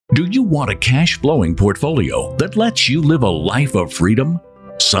Do you want a cash-flowing portfolio that lets you live a life of freedom?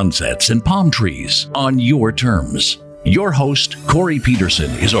 Sunsets and palm trees on your terms. Your host, Corey Peterson,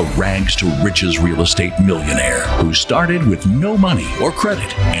 is a rags-to-riches real estate millionaire who started with no money or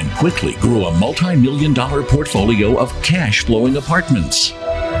credit and quickly grew a multi-million-dollar portfolio of cash-flowing apartments.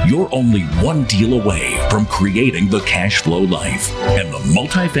 You're only one deal away from creating the cash flow life, and the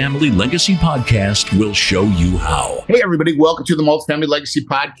Multifamily Legacy Podcast will show you how. Hey, everybody. Welcome to the Multifamily Legacy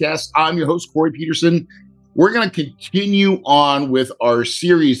Podcast. I'm your host, Corey Peterson. We're going to continue on with our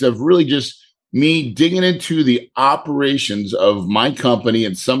series of really just me digging into the operations of my company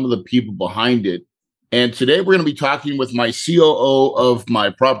and some of the people behind it. And today we're going to be talking with my COO of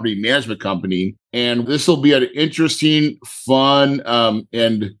my property management company. And this will be an interesting, fun,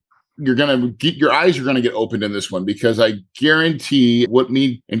 and you're going to get your eyes are going to get opened in this one, because I guarantee what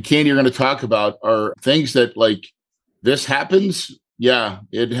me and Candee are going to talk about are things that, like, this happens. Yeah,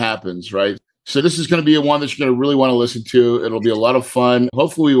 it happens, right? So this is going to be a one that you're going to really want to listen to. It'll be a lot of fun.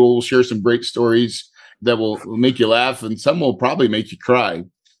 Hopefully we'll share some great stories that will make you laugh, and some will probably make you cry.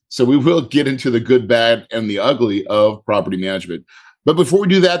 So we will get into the good, bad, and the ugly of property management. But before we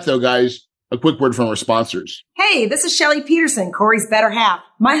do that, though, guys, a quick word from our sponsors. Hey, this is Shelly Peterson, Corey's better half.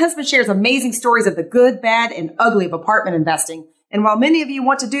 My husband shares amazing stories of the good, bad, and ugly of apartment investing. And while many of you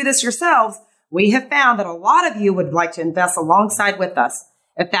want to do this yourselves, we have found that a lot of you would like to invest alongside with us.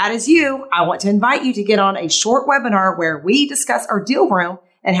 If that is you, I want to invite you to get on a short webinar where we discuss our deal room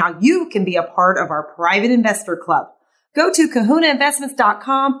and how you can be a part of our private investor club. Go to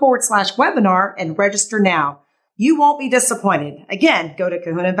kahunainvestments.com/webinar and register now. You won't be disappointed. Again, go to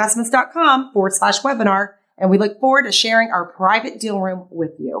kahunainvestments.com/webinar, and we look forward to sharing our private deal room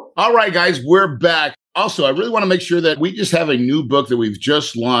with you. All right, guys, we're back. Also, I really want to make sure that we just have a new book that we've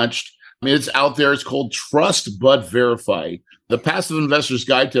just launched. I mean, it's out there. It's called Trust But Verify: The Passive Investor's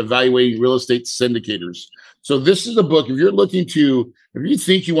Guide to Evaluating Real Estate Syndicators. So this is a book, if you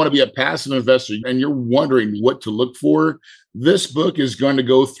think you want to be a passive investor and you're wondering what to look for, this book is going to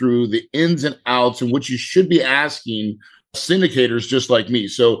go through the ins and outs and what you should be asking syndicators just like me.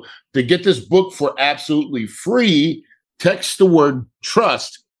 So to get this book for absolutely free, text the word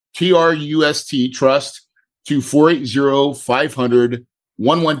trust, T-R-U-S-T, trust, to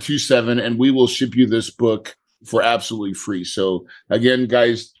 480-500-1127, and we will ship you this book for absolutely free. So again,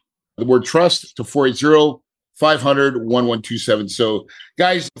 guys, the word trust to 480-500-1127. So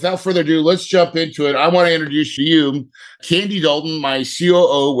guys, without further ado, let's jump into it. I want to introduce to you Candee Dalton, my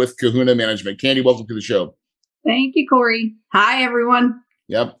COO with Kahuna Management. Candee, welcome to the show. Thank you, Corey. Hi, everyone.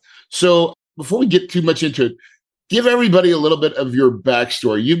 Yep. So before we get too much into it, give everybody a little bit of your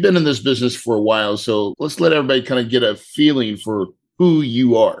backstory. You've been in this business for a while, so let's let everybody kind of get a feeling for who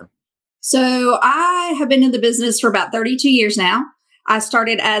you are. So I have been in the business for about 32 years now. I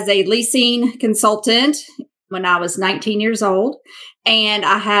started as a leasing consultant when I was 19 years old, and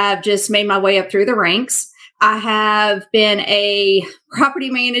I have just made my way up through the ranks. I have been a property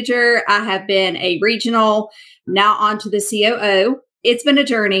manager. I have been a regional, now on to the COO. It's been a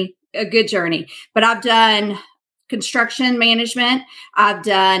journey, a good journey, but I've done construction management. I've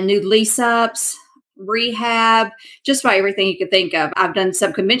done new lease ups, rehab, just about everything you could think of. I've done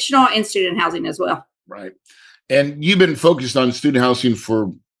some conventional and student housing as well. Right. And you've been focused on student housing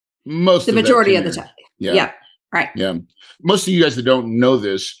for the majority of the time. Yeah. Right. Yeah. Most of you guys that don't know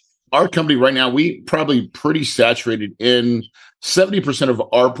this, our company right now, we probably pretty saturated in 70% of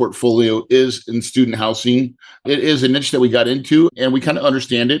our portfolio is in student housing. It is a niche that we got into, and we kind of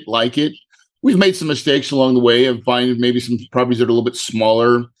understand it, like it. We've made some mistakes along the way of finding maybe some properties that are a little bit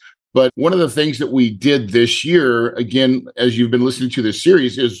smaller. But one of the things that we did this year, again, as you've been listening to this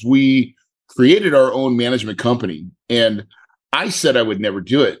series, is we created our own management company. And I said I would never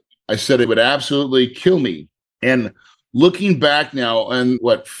do it. I said it would absolutely kill me. And looking back now, and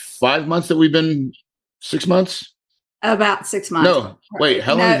 5 months that we've been, 6 months? About 6 months. No, wait,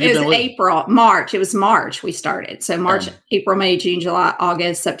 how long have you been with? March. It was March we started. So March, April, May, June, July,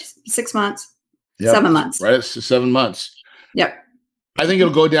 August, 6 months, 7 months. Right, it's 7 months. Yep. I think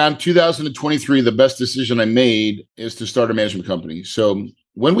it'll go down 2023. The best decision I made is to start a management company. So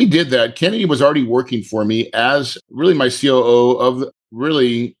when we did that, Candee was already working for me as really my COO of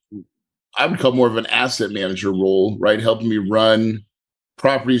really, I would call more of an asset manager role, right? Helping me run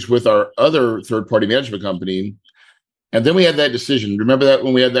properties with our other third-party management company. And then we had that decision. Remember that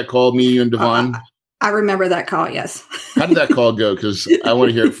when we had that call, me, you, and Devon? I remember that call, yes. How did that call go? Because I want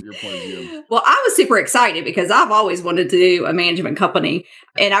to hear it from your point of view. Well, I was super excited because I've always wanted to do a management company.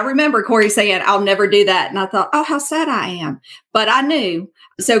 And I remember Corey saying, I'll never do that. And I thought, oh, how sad I am. But I knew.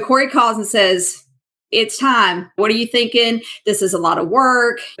 So Corey calls and says, it's time. What are you thinking? This is a lot of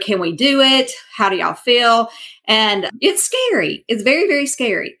work. Can we do it? How do y'all feel? And it's scary. It's very, very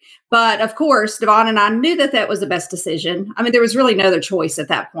scary. But of course, Devon and I knew that that was the best decision. I mean, there was really no other choice at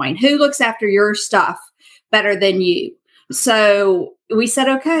that point. Who looks after your stuff better than you? So we said,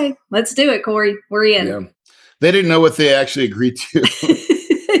 okay, let's do it, Corey. We're in. Yeah. They didn't know what they actually agreed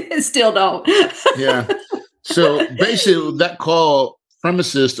to. Still don't. Yeah. So basically, that call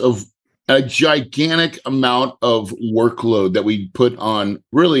premises of a gigantic amount of workload that we put on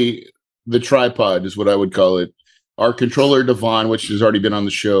really the tripod is what I would call it. Our controller, Devon, which has already been on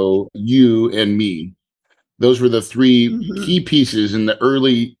the show, you and me. Those were the three key pieces in the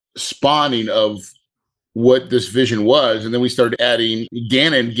early spawning of what this vision was. And then we started adding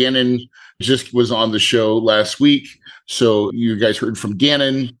Gannon. Gannon just was on the show last week. So you guys heard from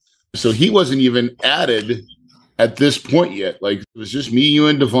Gannon. So he wasn't even added at this point yet. Like, it was just me, you,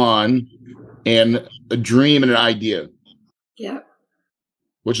 and Devon, and a dream and an idea. Yeah.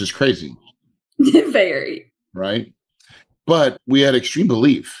 Which is crazy. Very. Right? But we had extreme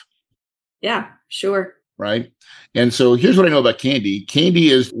belief. Yeah, sure. Right? And so here's what I know about Candee. Candee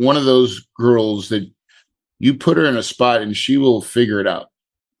is one of those girls that you put her in a spot and she will figure it out.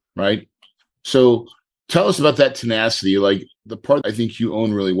 Right? So tell us about that tenacity, like the part I think you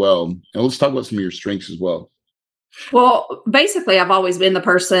own really well. And let's talk about some of your strengths as well. Well, basically, I've always been the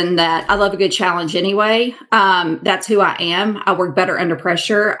person that I love a good challenge anyway. That's who I am. I work better under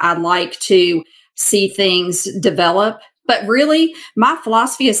pressure. I like to see things develop. But really, my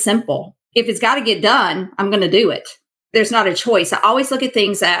philosophy is simple. If it's got to get done, I'm going to do it. There's not a choice. I always look at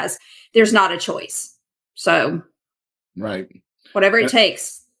things as there's not a choice. So, right, whatever it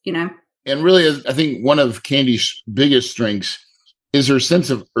takes, you know. And really, I think one of Candee's biggest strengths is her sense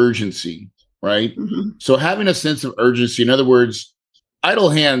of urgency, right? So having a sense of urgency, in other words, idle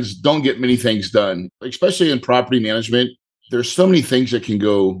hands don't get many things done, especially in property management. There's so many things that can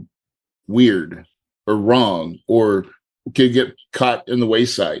go weird or wrong or can get caught in the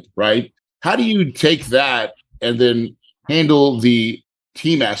wayside, right? How do you take that and then handle the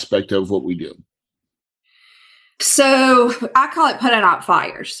team aspect of what we do? So I call it putting out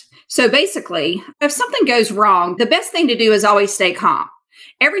fires. So basically, if something goes wrong, the best thing to do is always stay calm.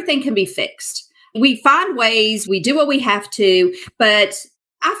 Everything can be fixed. We find ways, we do what we have to, but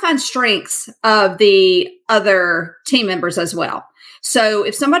I find strengths of the other team members as well. So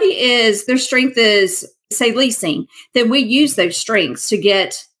if their strength is, say, leasing, then we use those strengths to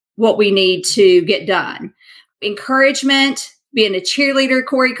get what we need to get done. Encouragement, being a cheerleader,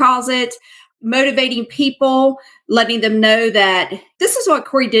 Corey calls it, motivating people, letting them know that this is what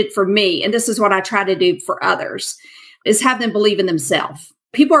Corey did for me, and this is what I try to do for others, is have them believe in themselves.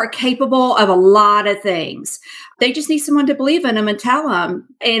 People are capable of a lot of things. They just need someone to believe in them and tell them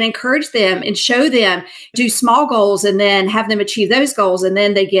and encourage them and show them, do small goals and then have them achieve those goals. And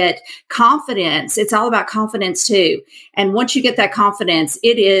then they get confidence. It's all about confidence too. And once you get that confidence,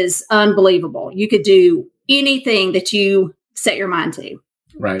 it is unbelievable. You could do anything that you set your mind to.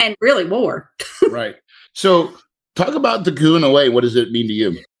 Right. And really more. Right. So talk about the Kahuna Way. What does it mean to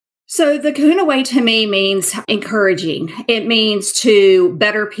you? So the Kahuna Way to me means encouraging. It means to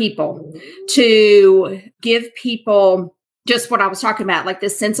better people, to give people just what I was talking about, like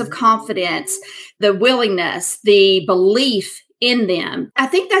this sense of confidence, the willingness, the belief in them. I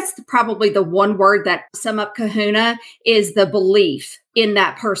think that's probably the one word that sum up Kahuna is the belief in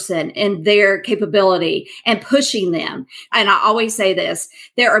that person and their capability and pushing them. And I always say this,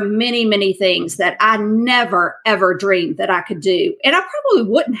 there are many, many things that I never, ever dreamed that I could do. And I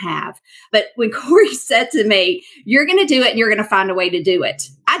probably wouldn't have. But when Corey said to me, you're going to do it and you're going to find a way to do it,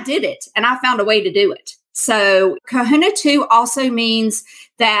 I did it and I found a way to do it. So Kahuna 2 also means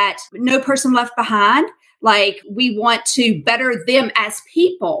that no person left behind. Like we want to better them as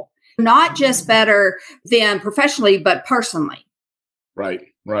people, not just better them professionally, but personally. Right,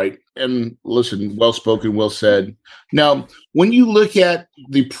 right. And listen, well spoken, well said. Now, when you look at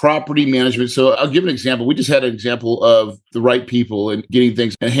the property management, so I'll give an example. We just had an example of the right people and getting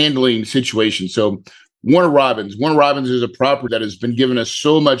things and handling situations. So Warner Robins is a property that has been giving us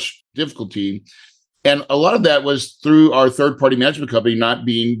so much difficulty. And a lot of that was through our third-party management company not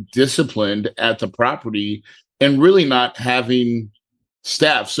being disciplined at the property and really not having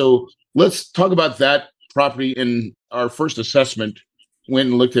staff. So let's talk about that property in our first assessment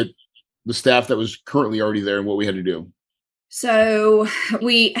when we looked at the staff that was currently already there and what we had to do. So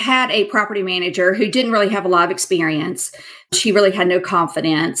we had a property manager who didn't really have a lot of experience. She really had no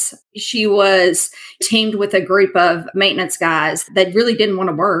confidence. She was teamed with a group of maintenance guys that really didn't want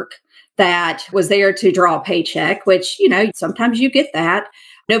to work, that was there to draw a paycheck, which, you know, sometimes you get that.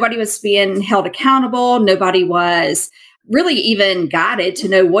 Nobody was being held accountable. Nobody was really even guided to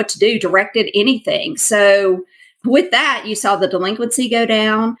know what to do, directed anything. So with that, you saw the delinquency go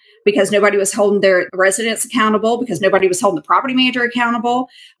down because nobody was holding their residents accountable, because nobody was holding the property manager accountable.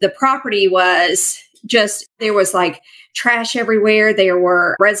 The property was just, there was like trash everywhere. There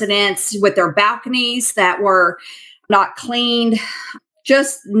were residents with their balconies that were not cleaned,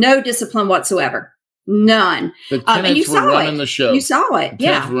 just no discipline whatsoever. None. The tenants were running the show. You saw it. The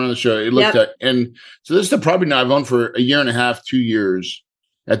tenants were running the show. It looked at, and so this is the property now I've owned for a year and a half, 2 years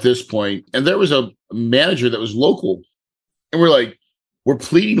at this point. And there was a manager that was local, and we're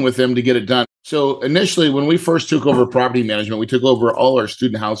pleading with them to get it done. So initially, when we first took over property management, we took over all our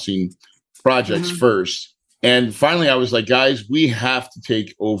student housing projects first. And finally, I was like, guys, we have to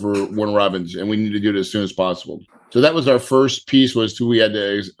take over Warner Robins, and we need to do it as soon as possible. So that was our first piece, we had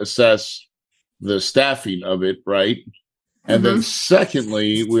to assess the staffing of it, right? And then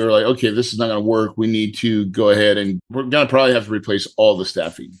secondly, we were like, okay, this is not going to work. We need to go ahead, and we're going to probably have to replace all the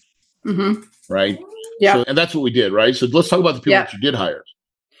staffing, right? Yeah. So, and that's what we did, right? So let's talk about the people that you did hire.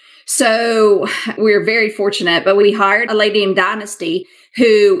 So we were very fortunate, but we hired a lady named Dynasty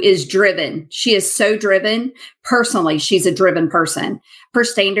who is driven. She is so driven. Personally, she's a driven person. Her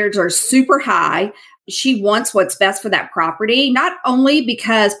standards are super high. She wants what's best for that property, not only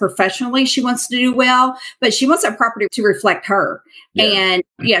because professionally she wants to do well, but she wants that property to reflect her. Yeah.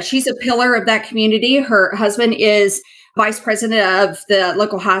 And she's a pillar of that community. Her husband is vice president of the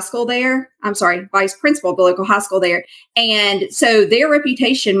local high school there. Vice principal of the local high school there. And so their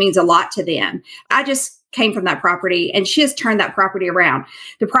reputation means a lot to them. I just came from that property, and she has turned that property around.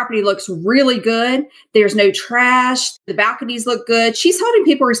 The property looks really good. There's no trash. The balconies look good. She's holding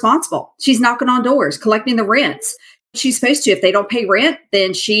people responsible. She's knocking on doors, collecting the rents. She's supposed to. If they don't pay rent,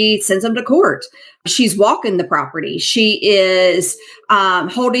 then she sends them to court. She's walking the property. She is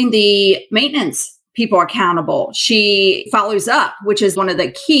holding the maintenance people accountable. She follows up, which is one of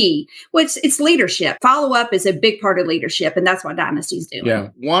the key, which it's leadership. Follow up is a big part of leadership. And that's what Dynasty's doing. Yeah.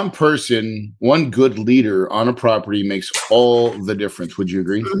 One person, one good leader on a property makes all the difference. Would you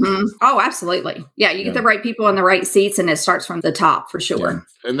agree? Oh, absolutely. Yeah. You get the right people in the right seats, and it starts from the top for sure.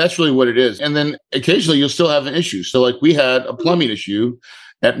 Yeah. And that's really what it is. And then occasionally you'll still have an issue. So like we had a plumbing issue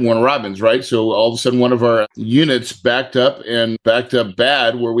at Warner Robins, right? So all of a sudden one of our units backed up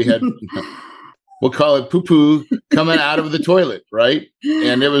bad, where we had we'll call it poo-poo coming out of the toilet, right?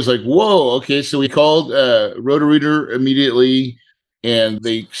 And it was like, whoa, okay. So we called Roto-Rooter immediately, and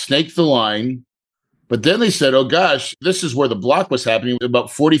they snaked the line. But then they said, oh gosh, this is where the block was happening. About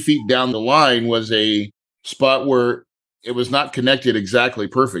 40 feet down the line was a spot where it was not connected exactly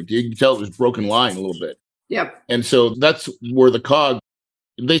perfect. You can tell it was broken line a little bit. Yep. And so that's where they try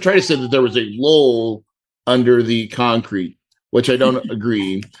to say that there was a lull under the concrete, which I don't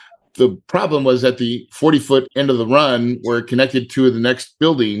agree. The problem was at the 40-foot end of the run, where it connected to the next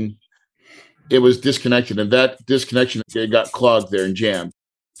building, it was disconnected, and that disconnection, it got clogged there and jammed.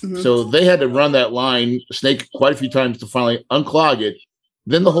 So they had to run that line, snake quite a few times to finally unclog it.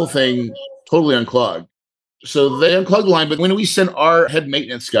 Then the whole thing totally unclogged. So they unclogged the line, but when we sent our head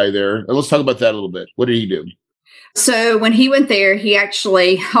maintenance guy there, and let's talk about that a little bit. What did he do? So when he went there, he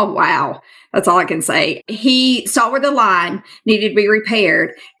actually, oh, wow. That's all I can say. He saw where the line needed to be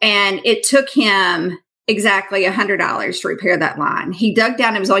repaired, and it took him exactly $100 to repair that line. He dug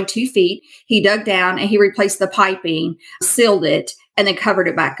down. It was only 2 feet. He dug down, and he replaced the piping, sealed it, and then covered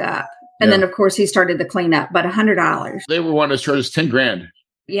it back up. And then, of course, he started the cleanup, but $100. They were wanting to charge us $10,000.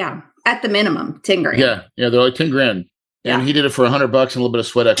 Yeah. At the minimum, $10,000. Yeah. They're like $10,000. And he did it for $100 and a little bit of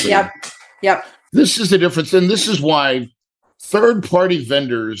sweat equity. Yep. This is the difference. And this is why third-party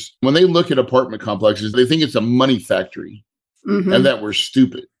vendors, when they look at apartment complexes, they think it's a money factory and that we're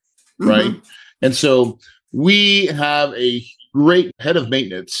stupid, right? And so we have a great head of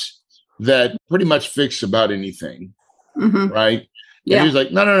maintenance that pretty much fixes about anything, right? And he was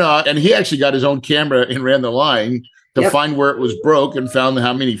like, no. And he actually got his own camera and ran the line to find where it was broke and found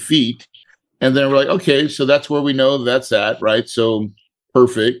how many feet. And then we're like, okay, so that's where we know that's at, right? So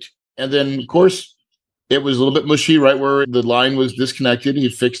perfect. And then, of course, it was a little bit mushy, right where the line was disconnected. He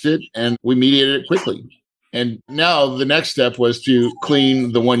fixed it, and we mediated it quickly. And now the next step was to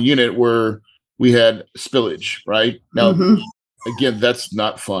clean the one unit where we had spillage, right? Now, again, that's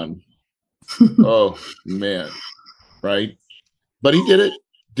not fun. Oh, man, right? But he did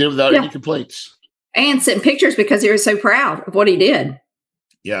it without any complaints. And sent pictures because he was so proud of what he did.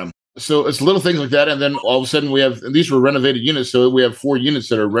 Yeah. So it's little things like that. And then all of a sudden these were renovated units. So we have 4 units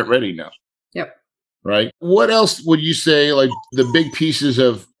that are rent ready now. Yep. Right. What else would you say, like the big pieces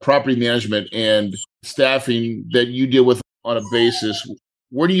of property management and staffing that you deal with on a basis?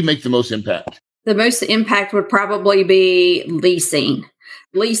 where do you make the most impact? The most impact would probably be leasing.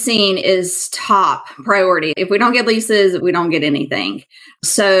 Leasing is top priority. If we don't get leases, we don't get anything.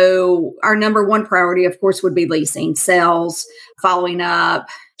 So our number one priority, of course, would be leasing, sales, following up,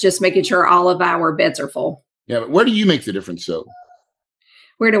 just making sure all of our beds are full. Yeah, but where do you make the difference, though?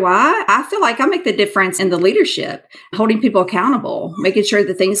 Where do I? I feel like I make the difference in the leadership, holding people accountable, making sure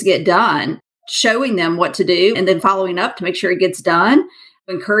that things get done, showing them what to do, and then following up to make sure it gets done,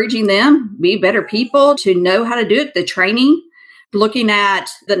 encouraging them, be better people, to know how to do it, the training, looking at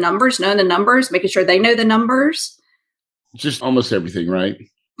the numbers, knowing the numbers, making sure they know the numbers. Just almost everything, right?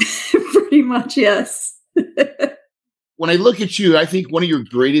 Pretty much, yes. When I look at you, I think one of your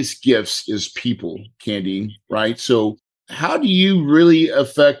greatest gifts is people, Candee, right? So how do you really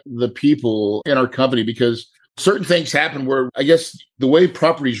affect the people in our company? Because certain things happen where, I guess, the way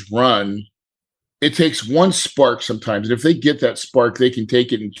properties run, it takes one spark sometimes. And if they get that spark, they can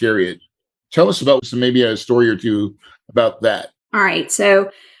take it and carry it. Tell us about maybe a story or two about that. All right.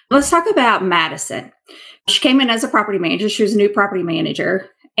 So let's talk about Madison. She came in as a property manager. She was a new property manager,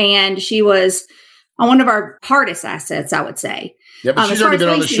 and she was on one of our hardest assets, I would say. Yeah, but she's already been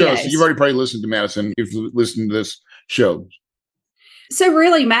on the show, so you've already probably listened to Madison if you listened to this show. So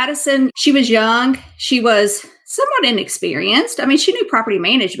really, Madison, she was young. She was somewhat inexperienced. I mean, she knew property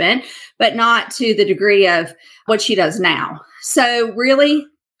management, but not to the degree of what she does now. So really,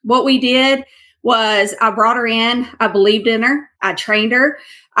 what we did was I brought her in. I believed in her. I trained her.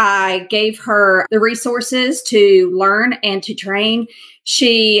 I gave her the resources to learn and to train.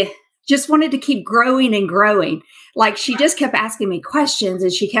 She just wanted to keep growing and growing. Like, she just kept asking me questions,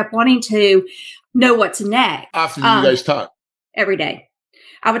 and she kept wanting to know what's next. Often do you guys talk? Every day.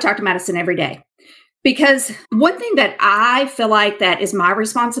 I would talk to Madison every day. Because one thing that I feel like that is my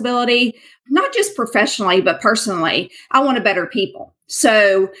responsibility, not just professionally, but personally, I want to better people.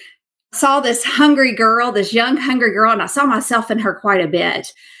 So I saw this hungry girl, this young hungry girl, and I saw myself in her quite a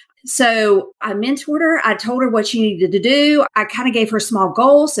bit. So I mentored her. I told her what she needed to do. I kind of gave her small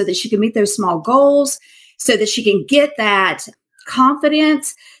goals so that she could meet those small goals, so that she can get that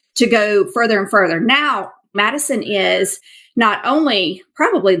confidence to go further and further. Now, Madison is not only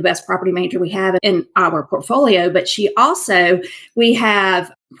probably the best property manager we have in our portfolio, but we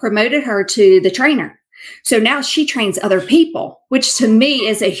have promoted her to the trainer. So now she trains other people, which to me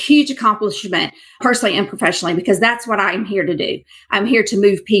is a huge accomplishment personally and professionally, because that's what I'm here to do. I'm here to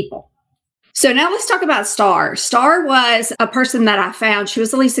move people. So now let's talk about Star. Star was a person that I found. She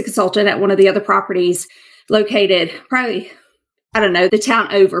was a leasing consultant at one of the other properties located probably, the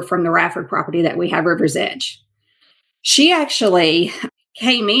town over from the Radford property that we have, River's Edge. She actually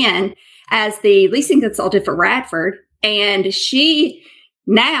came in as the leasing consultant for Radford, and she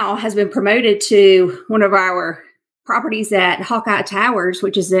now has been promoted to one of our properties at Hawkeye Towers,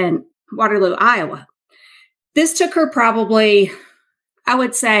 which is in Waterloo, Iowa. This took her probably, I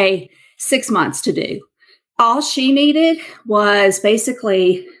would say, 6 months to do. All she needed was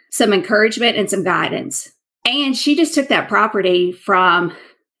basically some encouragement and some guidance. And she just took that property from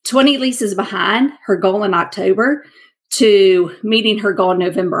 20 leases behind her goal in October to meeting her goal in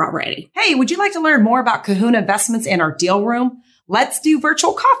November already. Hey, would you like to learn more about Kahuna Investments and our deal room? Let's do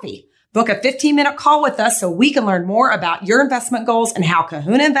virtual coffee. Book a 15-minute call with us so we can learn more about your investment goals and how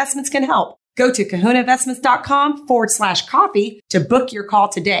Kahuna Investments can help. Go to kahunainvestments.com/coffee to book your call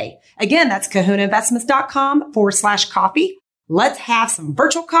today. Again, that's kahunainvestments.com/coffee. Let's have some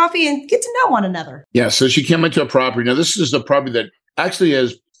virtual coffee and get to know one another. Yeah, so she came into a property. Now, this is a property that actually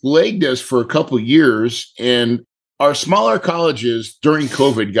has plagued us for a couple of years, and our smaller colleges during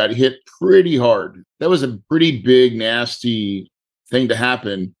COVID got hit pretty hard. That was a pretty big, nasty thing to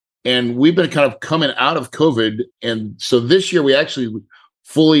happen. And we've been kind of coming out of COVID. And so this year we actually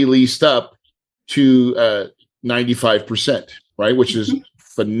fully leased up to 95%, right? Which is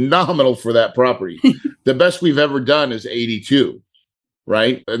phenomenal for that property. The best we've ever done is 82,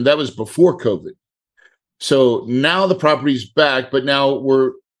 right? And that was before COVID. So now the property's back, but now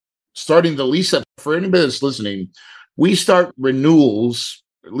we're starting the lease up. For anybody that's listening, we start renewals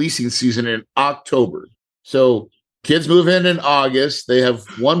leasing season in October. So kids move in August. They have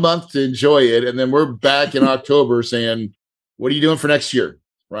 1 month to enjoy it. And then we're back in October saying, what are you doing for next year?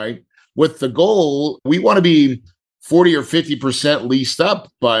 Right? With the goal, we want to be 40 or 50% leased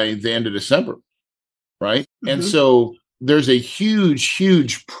up by the end of December. Right? Mm-hmm. And so there's a huge,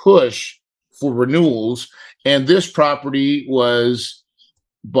 huge push for renewals. And this property was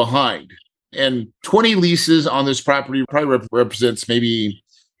behind. And 20 leases on this property probably represents maybe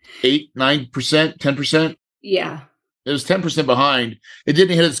 8, 9%, 10%. Yeah. It was 10% behind. It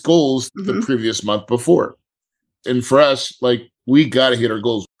didn't hit its goals the previous month before. And for us, like, we got to hit our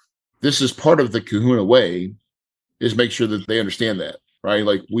goals. This is part of the Kahuna way, is make sure that they understand that, right?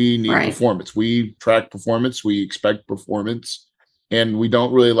 Like, we need performance. We track performance. We expect performance, and we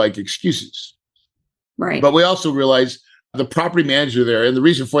don't really like excuses. Right. But we also realize the property manager there, and the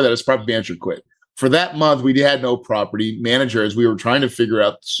reason for that is property manager quit. For that month, we had no property manager as we were trying to figure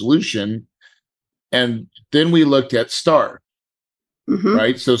out the solution. And then we looked at Star,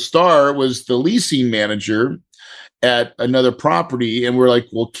 right? So Star was the leasing manager at another property. And we're like,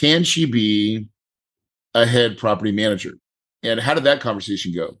 well, can she be a head property manager? And how did that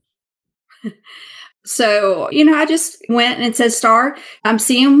conversation go? So, I just went and said, Star, I'm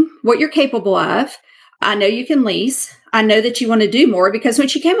seeing what you're capable of. I know you can lease. I know that you want to do more, because when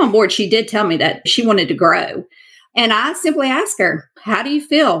she came on board, she did tell me that she wanted to grow. And I simply asked her, how do you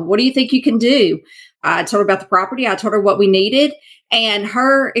feel? What do you think you can do? I told her about the property. I told her what we needed. And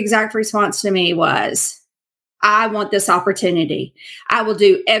her exact response to me was, I want this opportunity. I will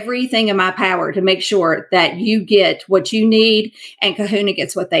do everything in my power to make sure that you get what you need and Kahuna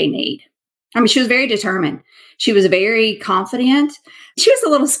gets what they need. I mean, she was very determined. She was very confident. She was a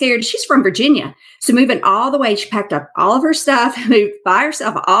little scared. She's from Virginia. So moving all the way, she packed up all of her stuff, moved by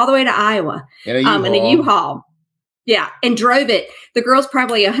herself all the way to Iowa in a U-Haul. Yeah. And drove it. The girl's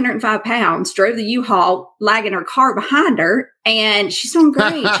probably 105 pounds, drove the U-Haul, lagging her car behind her. And she's doing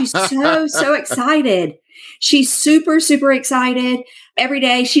great. She's so excited. She's super, super excited every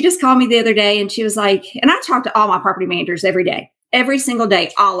day. She just called me the other day and she was like, and I talk to all my property managers every day, every single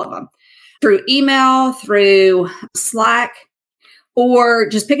day, all of them, through email, through Slack, or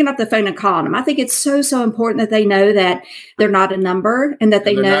just picking up the phone and calling them. I think it's so important that they know that they're not a number, and that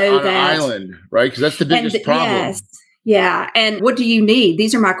they know not on that an island, right? Because that's the biggest problem. Yes. Yeah. And what do you need?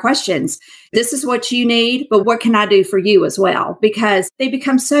 These are my questions. This is what you need, but what can I do for you as well? Because they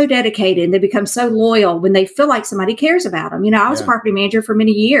become so dedicated and they become so loyal when they feel like somebody cares about them. I was a property manager for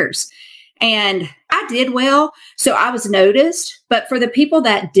many years and I did well. So I was noticed, but for the people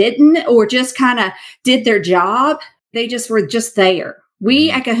that didn't, or just kind of did their job, they just were just there. We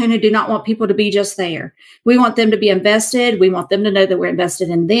at Kahuna do not want people to be just there. We want them to be invested. We want them to know that we're invested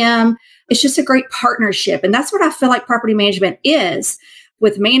in them. It's just a great partnership. And that's what I feel like property management is,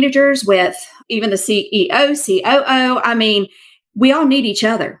 with managers, with even the CEO, COO. I mean, we all need each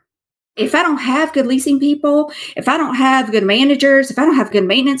other. If I don't have good leasing people, if I don't have good managers, if I don't have a good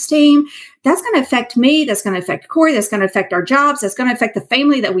maintenance team, that's going to affect me. That's going to affect Corey. That's going to affect our jobs. That's going to affect the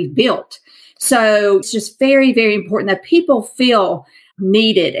family that we've built. So it's just very, very important that people feel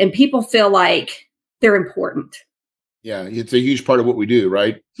needed and people feel like they're important. Yeah, it's a huge part of what we do,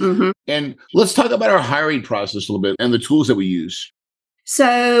 right? Mm-hmm. And let's talk about our hiring process a little bit and the tools that we use.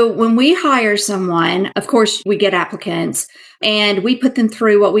 So when we hire someone, of course, we get applicants and we put them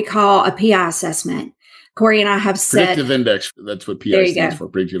through what we call a PI assessment. Corey and I have set... Predictive index. That's what PI stands for,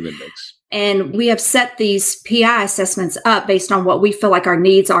 predictive index. And we have set these PI assessments up based on what we feel like our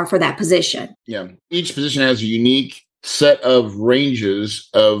needs are for that position. Yeah. Each position has a unique set of ranges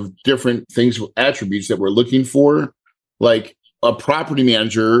of different things, attributes that we're looking for. Like a property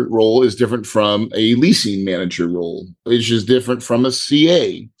manager role is different from a leasing manager role, which is different from a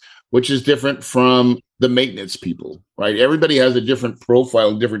CA, which is different from the maintenance people, right? Everybody has a different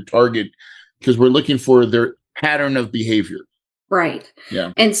profile, different target, because we're looking for their pattern of behavior. Right.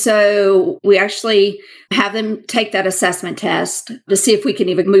 Yeah. And so we actually have them take that assessment test to see if we can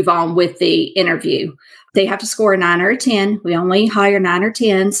even move on with the interview. They have to score a 9 or a 10. We only hire 9 or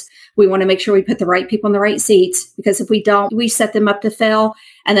 10s. We want to make sure we put the right people in the right seats, because if we don't, we set them up to fail.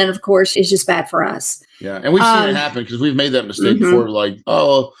 And then, of course, it's just bad for us. Yeah. And we've seen it happen, because we've made that mistake before. Like,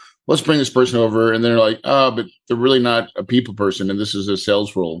 oh, let's bring this person over. And they're like, oh, but they're really not a people person. And this is a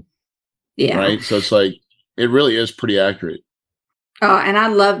sales role. Yeah. Right. So it's like, it really is pretty accurate. And I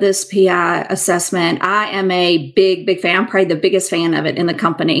love this PI assessment. I am a big fan. I'm probably the biggest fan of it in the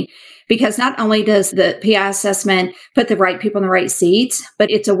company, because not only does the PI assessment put the right people in the right seats, but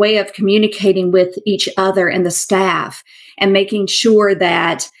it's a way of communicating with each other and the staff and making sure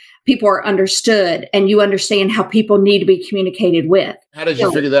that people are understood and you understand how people need to be communicated with. How did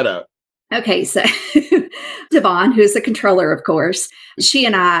you figure that out? Okay, so Devon, who is the controller, of course, she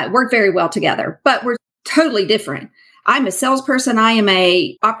and I work very well together, but we're totally different. I'm a salesperson. I am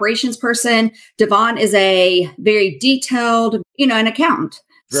a operations person. Devon is a very detailed, an accountant.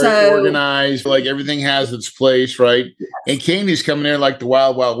 Very organized, like everything has its place, right? And Candee's coming in like the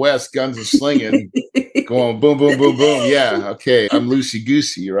Wild Wild West, guns are slinging, going boom, boom, boom, boom. Yeah, okay, I'm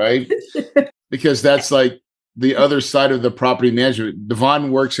loosey-goosey, right? Because that's like the other side of the property management.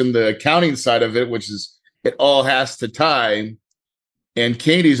 Devon works in the accounting side of it, which is it all has to tie. And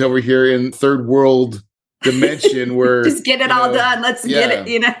Candee's over here in third world dimension where just get it all done. Let's get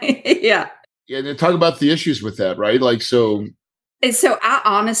it, yeah. Yeah. And talk about the issues with that, right? Like, so. And so I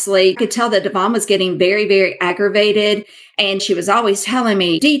honestly could tell that Devon was getting very, very aggravated. And she was always telling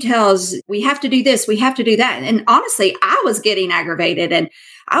me details. We have to do this. We have to do that. And honestly, I was getting aggravated. And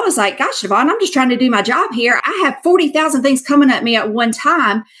I was like, gosh, Devon, I'm just trying to do my job here. I have 40,000 things coming at me at one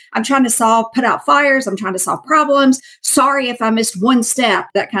time. I'm trying to put out fires. I'm trying to solve problems. Sorry if I missed one step,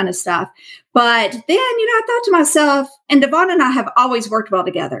 that kind of stuff. But then, I thought to myself, and Devon and I have always worked well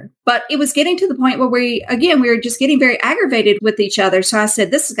together, but it was getting to the point where we were just getting very aggravated with each other. So I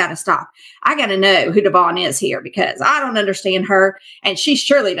said, this has got to stop. I got to know who Devon is here because I don't understand her and she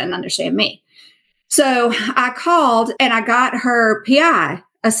surely doesn't understand me. So I called and I got her PI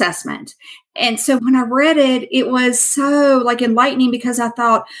assessment. And so when I read it, it was so enlightening because I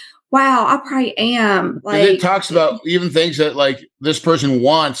thought, wow, I probably am. It talks about even things that this person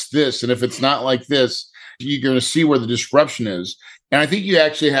wants this. And if it's not like this, you're going to see where the disruption is. And I think you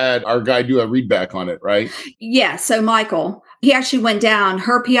actually had our guy do a readback on it, right? Yeah. So Michael, he actually went down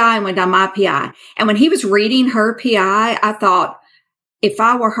her PI and went down my PI. And when he was reading her PI, I thought, if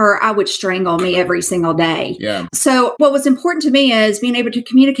I were her, I would strangle me every single day. Yeah. So what was important to me is being able to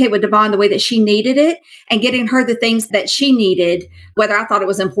communicate with Devon the way that she needed it and getting her the things that she needed, whether I thought it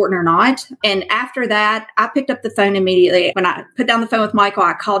was important or not. And after that, I picked up the phone immediately. When I put down the phone with Michael,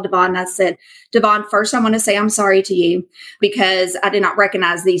 I called Devon and I said, Devon, first, I want to say I'm sorry to you because I did not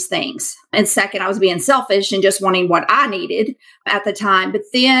recognize these things. And second, I was being selfish and just wanting what I needed at the time. But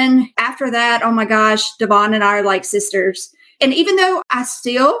then after that, oh my gosh, Devon and I are like sisters. And even though I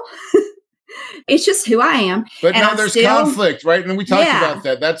still, it's just who I am. But now there's conflict, right? And we talked about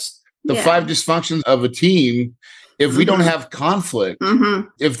that. That's the 5 dysfunctions of a team. If we don't have conflict,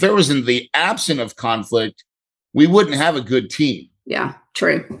 if there wasn't the absence of conflict, we wouldn't have a good team. Yeah,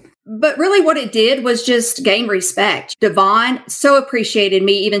 true. But really what it did was just gain respect. Devon so appreciated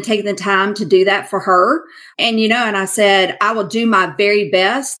me even taking the time to do that for her. And, and I said, I will do my very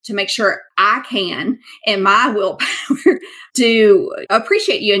best to make sure I can and my willpower to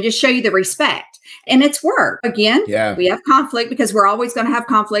appreciate you and just show you the respect. And it's work. Again, we have conflict because we're always going to have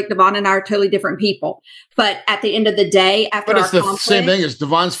conflict. Devon and I are totally different people. But at the end of the day, after But it's the same thing as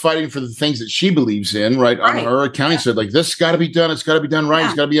Devon's fighting for the things that she believes in, right? On her accounting side, this has got to be done. It's got to be done right.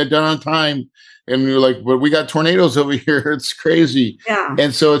 It's got to be done on time. And you're like, but we got tornadoes over here. It's crazy. Yeah.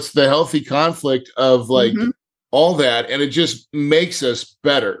 And so it's the healthy conflict of all that. And it just makes us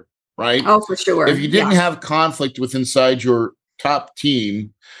better, right? Oh, for sure. If you didn't have conflict with inside your top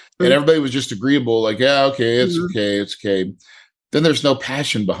team, and everybody was just agreeable, it's okay. Then there's no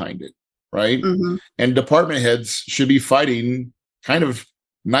passion behind it, right? And department heads should be fighting kind of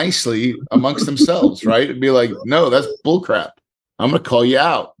nicely amongst themselves, right? It'd be like, no, that's bullcrap. I'm going to call you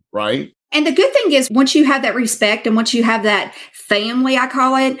out, right? And the good thing is once you have that respect and once you have that family, I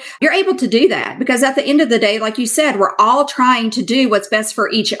call it, you're able to do that because at the end of the day, like you said, we're all trying to do what's best for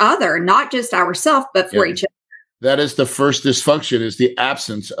each other, not just ourselves, but for each other. That is the first dysfunction is the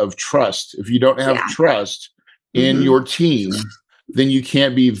absence of trust. If you don't have trust in your team, then you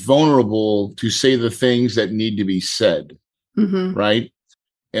can't be vulnerable to say the things that need to be said. Right.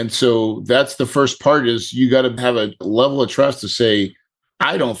 And so that's the first part is you got to have a level of trust to say,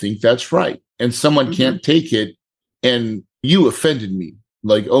 I don't think that's right. And someone can't take it. And you offended me.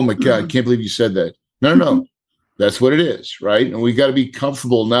 Like, oh my God, I can't believe you said that. No. That's what it is, right? And we got to be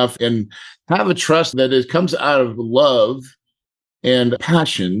comfortable enough and have a trust that it comes out of love and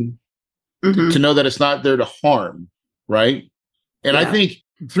passion to know that it's not there to harm, right? And I think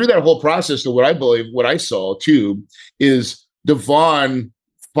through that whole process of what I believe, what I saw too, is Devon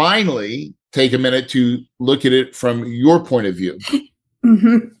finally take a minute to look at it from your point of view,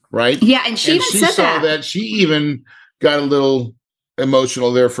 right? Yeah, and she saw that. She even got a little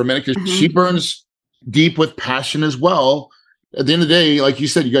emotional there for a minute because she burns deep with passion as well. At the end of the day, like you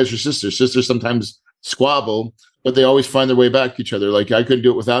said, you guys are sisters. Sisters sometimes squabble, but they always find their way back to each other. Like, I couldn't do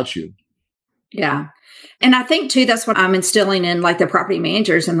it without you. Yeah. And I think too, that's what I'm instilling in the property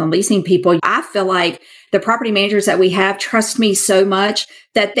managers and the leasing people. I feel like the property managers that we have trust me so much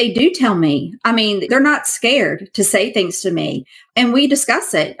that they do tell me. I mean, they're not scared to say things to me and we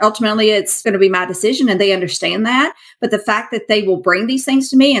discuss it. Ultimately, it's going to be my decision and they understand that. But the fact that they will bring these things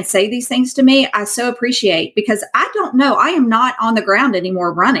to me and say these things to me, I so appreciate because I don't know. I am not on the ground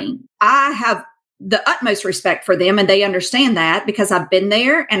anymore running. I have the utmost respect for them and they understand that because I've been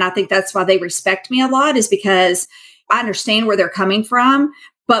there. And I think that's why they respect me a lot is because I understand where they're coming from.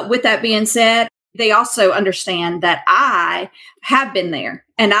 But with that being said, they also understand that I have been there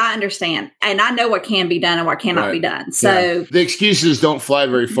and I understand and I know what can be done and what cannot be done. So the excuses don't fly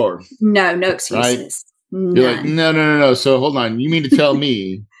very far. No excuses. You're like, no. So hold on. You mean to tell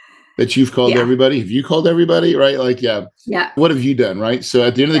me that you've called everybody? Have you called everybody? Right? Like, yeah. What have you done? Right. So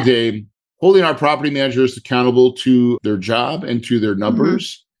at the end of the day, holding our property managers accountable to their job and to their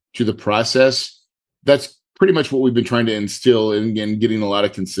numbers, to the process, that's pretty much what we've been trying to instill and getting a lot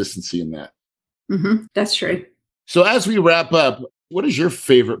of consistency in that. That's true. So as we wrap up, what is your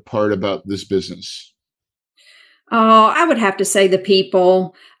favorite part about this business? Oh, I would have to say the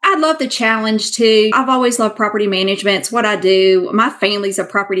people. I love the challenge too. I've always loved property management. It's what I do. My family's a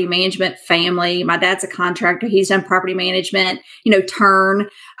property management family. My dad's a contractor. He's done property management, turn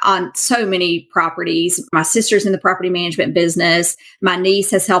on so many properties. My sister's in the property management business. My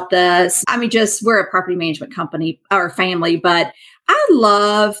niece has helped us. We're a property management company or family, but I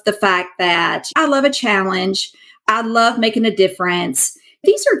love the fact that I love a challenge. I love making a difference.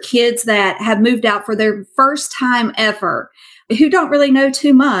 These are kids that have moved out for their first time ever, who don't really know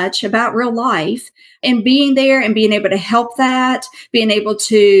too much about real life, and being there and being able to help that, being able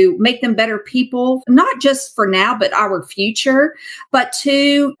to make them better people, not just for now, but our future, but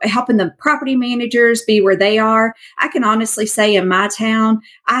to helping the property managers be where they are. I can honestly say in my town,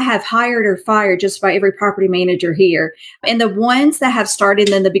 I have hired or fired just about every property manager here. And the ones that have started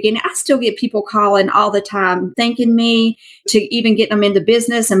in the beginning, I still get people calling all the time, thanking me to even get them into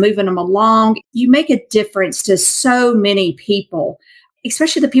business and moving them along. You make a difference to so many people,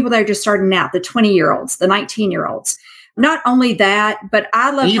 especially the people that are just starting out, the 20-year-olds, the 19-year-olds. Not only that, but I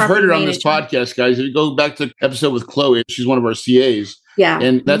love and you've heard it on this podcast, guys. If you go back to the episode with Chloe, she's one of our CAs. Yeah.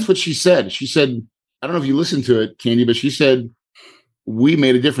 And that's what she said. She said, I don't know if you listened to it, Candee, but she said, we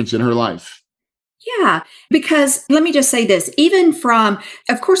made a difference in her life. Yeah, because let me just say this, even from,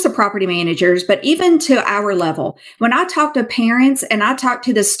 of course, the property managers, but even to our level, when I talk to parents and I talk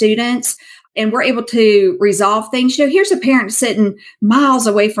to the students, and we're able to resolve things. Here's a parent sitting miles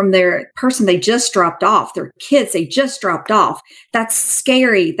away from their person they just dropped off, their kids they just dropped off. That's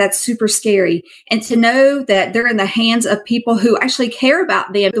scary. That's super scary. And to know that they're in the hands of people who actually care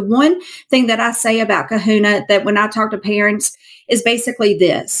about them. The one thing that I say about Kahuna that when I talk to parents is basically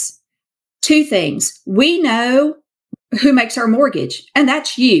this. Two things. We know who makes our mortgage, and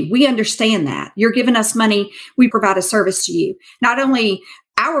that's you. We understand that. You're giving us money. We provide a service to you. Not only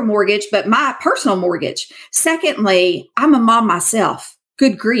our mortgage, but my personal mortgage. Secondly, I'm a mom myself.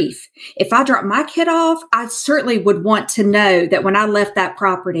 Good grief. If I drop my kid off, I certainly would want to know that when I left that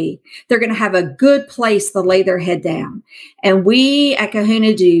property, they're going to have a good place to lay their head down. And we at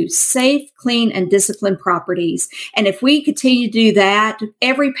Kahuna do safe, clean, and disciplined properties. And if we continue to do that,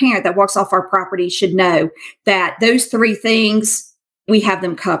 every parent that walks off our property should know that those three things, we have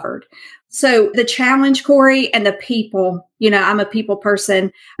them covered. So the challenge, Corey, and the people, I'm a people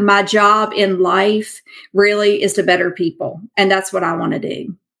person. My job in life really is to better people. And that's what I want to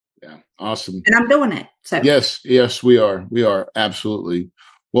do. Yeah. Awesome. And I'm doing it. So Yes, we are. We are. Absolutely.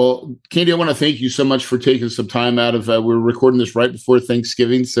 Well, Candee, I want to thank you so much for taking some time out of, we're recording this right before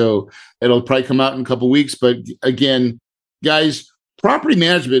Thanksgiving, so it'll probably come out in a couple of weeks. But again, guys, property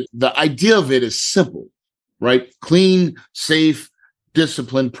management, the idea of it is simple, right? Clean, safe,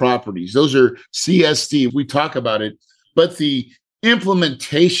 disciplined properties. Those are CSD. We talk about it, but the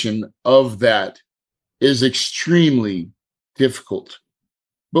implementation of that is extremely difficult.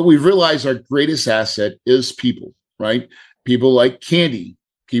 But we realize our greatest asset is people, right? People like Candee,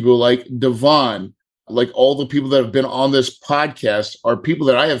 people like Devon, like all the people that have been on this podcast are people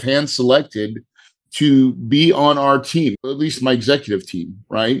that I have hand selected to be on our team, at least my executive team,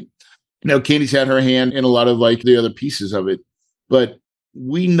 right? Now, Candee's had her hand in a lot of like the other pieces of it, but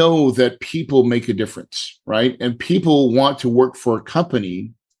we know that people make a difference, right? And people want to work for a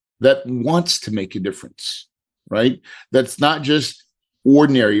company that wants to make a difference, right? That's not just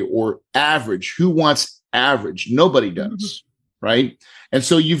ordinary or average. Who wants average? Nobody does, right? And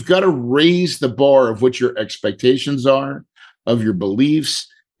so you've got to raise the bar of what your expectations are, of your beliefs.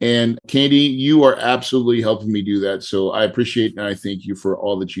 And Candee, you are absolutely helping me do that. So I appreciate and I thank you for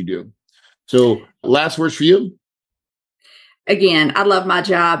all that you do. So last words for you. Again, I love my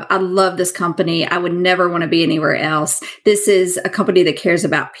job. I love this company. I would never want to be anywhere else. This is a company that cares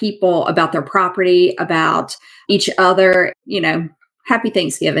about people, about their property, about each other. Happy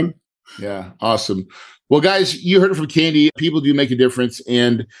Thanksgiving. Yeah, awesome. Well, guys, you heard it from Candee. People do make a difference.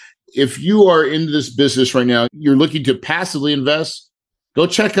 And if you are in this business right now, you're looking to passively invest, go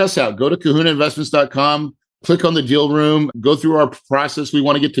check us out. Go to kahunainvestments.com, click on the deal room, go through our process. We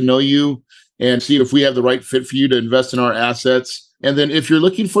want to get to know you and see if we have the right fit for you to invest in our assets. And then if you're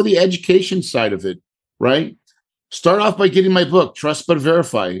looking for the education side of it, right? Start off by getting my book, Trust But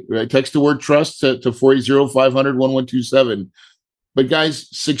Verify. Right? Text the word trust to 480-500-1127. But guys,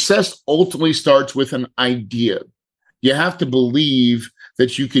 success ultimately starts with an idea. You have to believe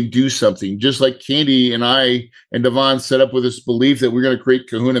that you can do something. Just like Candee and I and Devon set up with this belief that we're going to create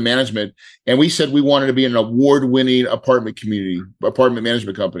Kahuna Management. And we said we wanted to be an award-winning apartment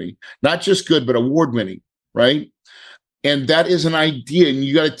management company. Not just good, but award-winning, right? And that is an idea, and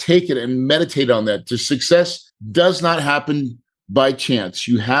you got to take it and meditate on that. The success does not happen by chance.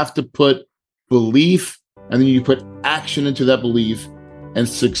 You have to put belief, and then you put action into that belief, and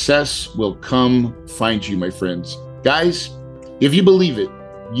success will come find you, my friends. Guys, if you believe it,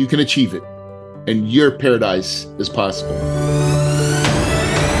 you can achieve it, and your paradise is possible.